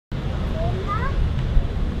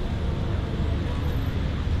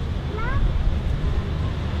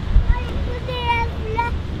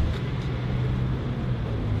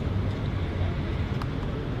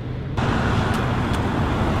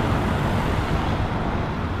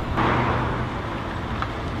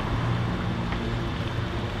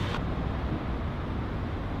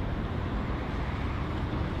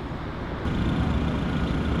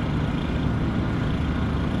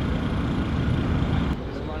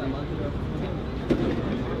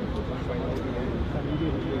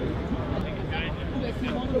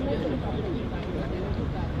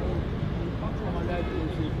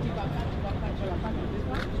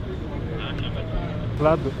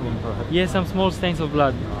Blood on her head. Yes, some small stains of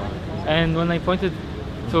blood. And when I pointed,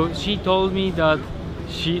 so she told me that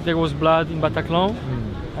there was blood in Bataclan,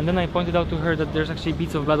 and then I pointed out to her that there's actually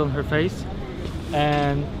bits of blood on her face.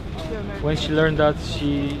 And when she learned that,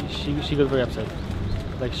 she got very upset.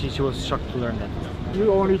 Like she was shocked to learn that.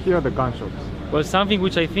 You only hear the gunshots. Well, something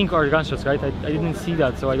which I think are gunshots, right? I didn't see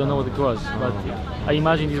that, so I don't know what it was, but I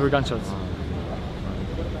imagine these were gunshots.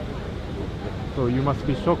 So you must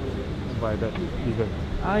be shocked by that event.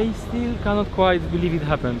 I still cannot quite believe it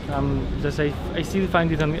happened. I still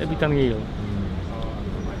find it a bit unreal.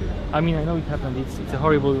 I mean, I know it happened. It's a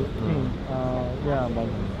horrible thing. Yeah, but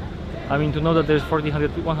I mean, to know that there's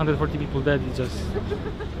 140 people dead is just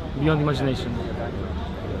beyond imagination.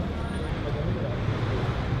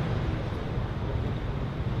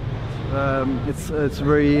 It's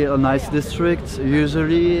very a nice district.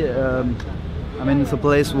 Usually, I mean, it's a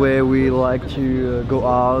place where we like to go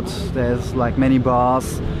out. There's like many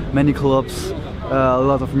bars, many clubs, a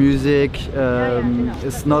lot of music.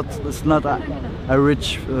 It's not a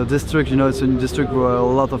rich district, you know. It's a district where a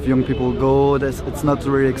lot of young people go. It's not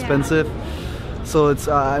really expensive, so it's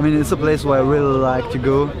I mean, it's a place where I really like to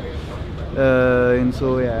go. And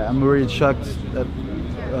so yeah, I'm really shocked that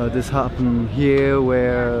this happened here,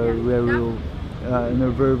 where we're in a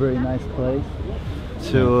very nice place.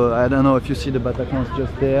 So I don't know if you see the Bataclan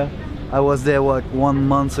just there. I was there like 1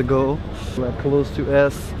 month ago, like close to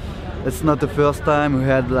us. It's not the first time. We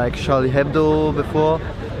had like Charlie Hebdo before,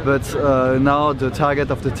 but now the target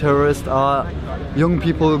of the terrorists are young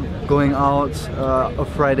people going out on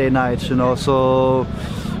Friday night, you know. So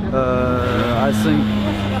I think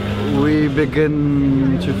we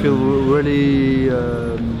begin to feel really.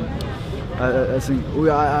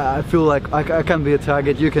 I feel like I can be a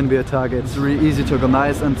target, you can be a target. It's really easy to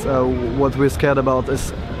organize, and what we're scared about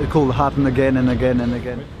is it could happen again and again and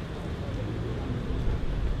again.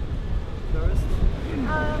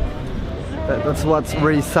 That's what's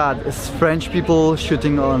really sad, is French people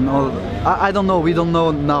shooting on all. I don't know, we don't know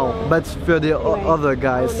now, but for the other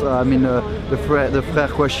guys, I mean the Frère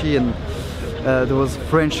Kouachi, and there was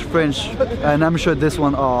French, and I'm sure this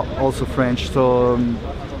one are also French. So.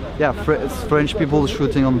 Yeah, it's French people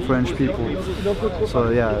shooting on French people.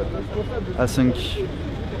 So yeah, I think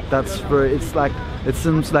that's very. It's like it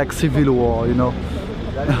seems like civil war, you know.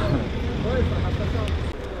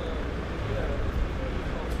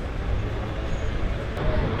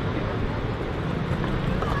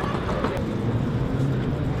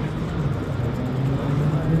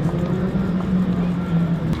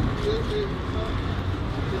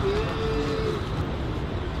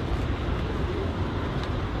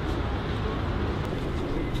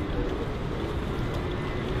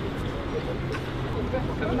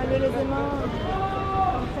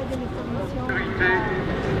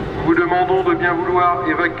 Nous vous demandons de bien vouloir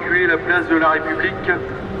évacuer la place de la République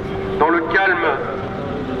dans le calme.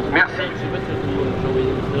 Merci.